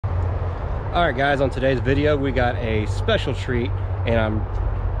All right guys, on today's video we got a special treat, and I'm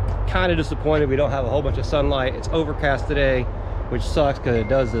kind of disappointed we don't have a whole bunch of sunlight. It's overcast today, which sucks because it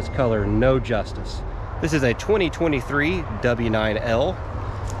does this color no justice. This is a 2023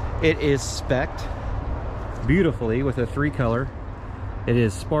 W9L. It is spec'd beautifully with a 3-color. It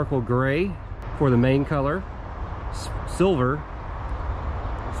is sparkle gray for the main color, silver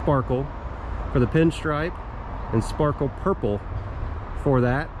sparkle for the pinstripe, and sparkle purple for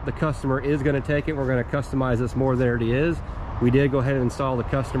that. The customer is going to take it. We're going to customize this more than it is. We did go ahead and install the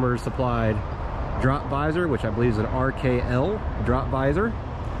customer supplied drop visor, which I believe is an RKL drop visor,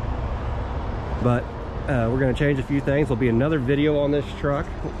 but we're going to change a few things. There'll be another video on this truck,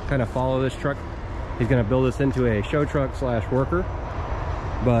 kind of follow this truck. He's going to build this into a show truck slash worker,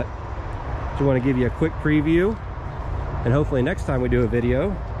 but just want to give you a quick preview, and hopefully next time we do a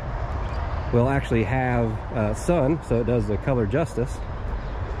video we'll actually have sun so it does the color justice.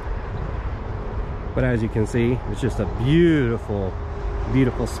 But as you can see, it's just a beautiful,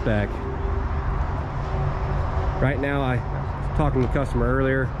 beautiful spec. Right now, I was talking to the customer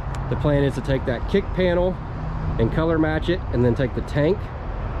earlier, the plan is to take that kick panel and color match it, and then take the tank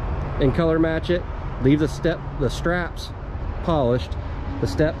and color match it, leave the straps polished, the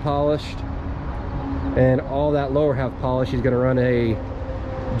step polished, and all that lower half polished. He's gonna run a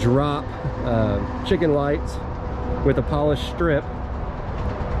drop chicken lights with a polished strip,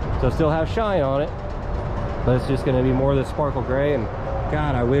 so still have shine on it, but it's just going to be more of the sparkle gray. And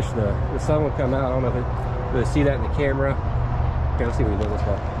God, I wish the sun would come out. I don't know if you'll see that in the camera. Okay, let's see if we can do this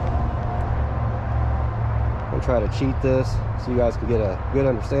one. I'm gonna try to cheat this so you guys can get a good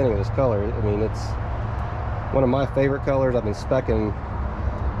understanding of this color. I mean, it's one of my favorite colors. I've been speccing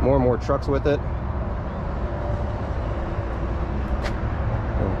more and more trucks with it.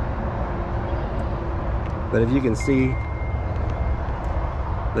 But if you can see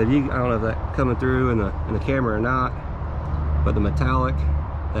that, I don't know if that's coming through in the camera or not, but the metallic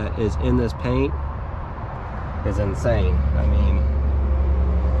that is in this paint is insane. I mean,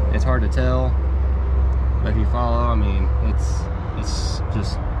 it's hard to tell, but if you follow, I mean, it's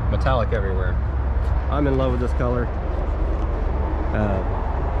just metallic everywhere. I'm in love with this color.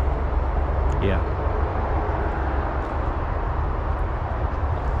 Yeah.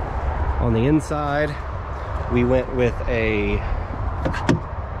 On the inside, we went with a,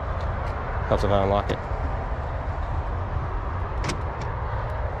 helps if I unlock it.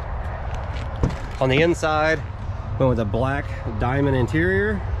 On the inside, went with a black diamond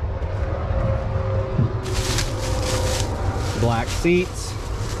interior, black seats.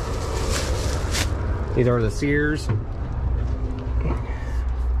 These are the Sears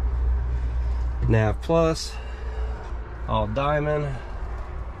Nav Plus, all diamond.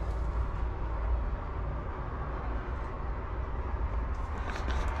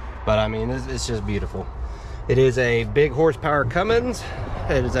 But I mean, it's just beautiful. It is a big horsepower Cummins.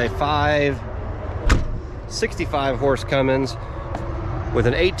 It is a 565 horse Cummins with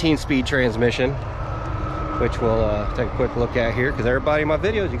an 18-speed transmission, which we'll take a quick look at here, because everybody in my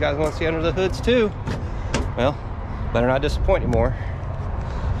videos, you guys want to see under the hoods too. Well, better not disappoint anymore.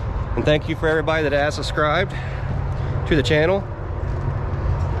 And thank you for everybody that has subscribed to the channel.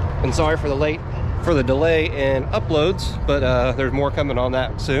 And sorry for the delay in uploads, but there's more coming on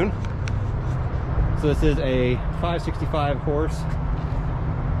that soon. So this is a 565 horse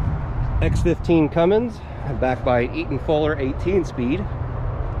X15 Cummins, backed by Eaton Fuller 18-speed.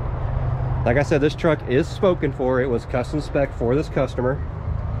 Like I said, this truck is spoken for. It was custom spec for this customer.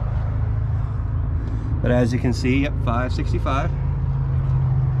 But as you can see, yep, 565.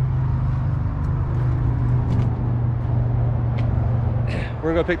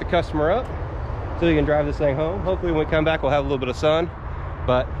 We're gonna go pick the customer up so we can drive this thing home. Hopefully when we come back we'll have a little bit of sun,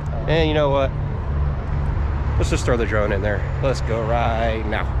 but and you know what, let's just throw the drone in there. Let's go right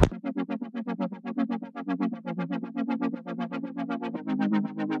now.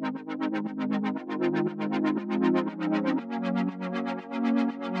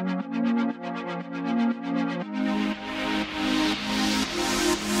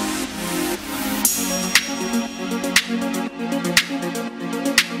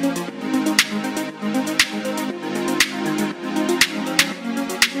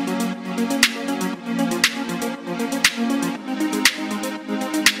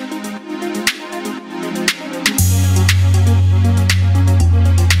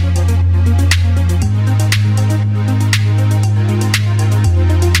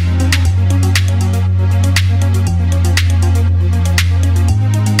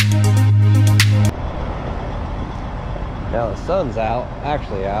 Now the sun's out,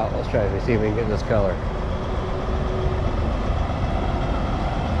 actually out. Let's try to see if we can get this color.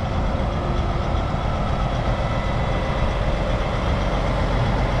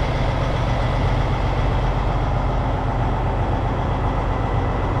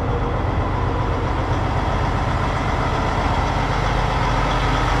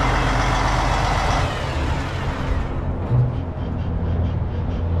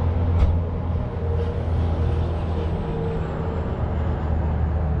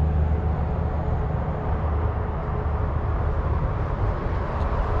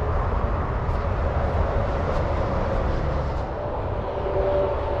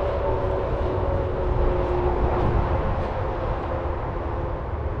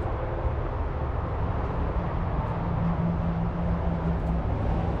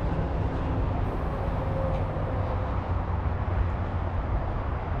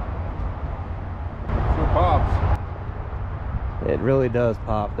 It really does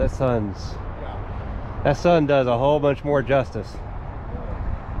pop. That sun does a whole bunch more justice.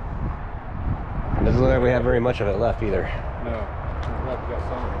 It doesn't look like we have very much of it left either. No, we've left got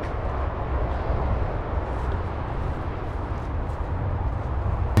some.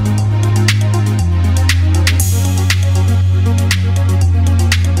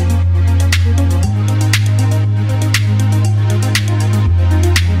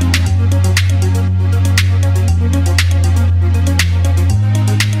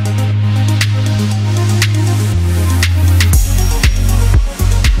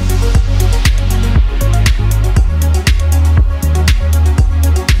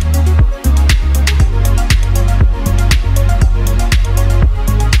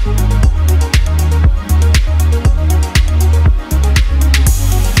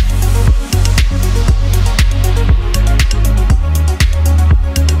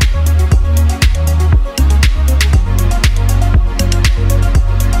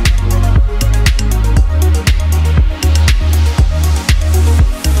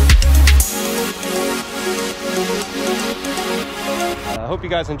 Hope you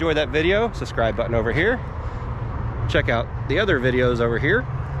guys enjoyed that video. Subscribe button over here. Check out the other videos over here,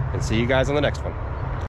 and see you guys on the next one.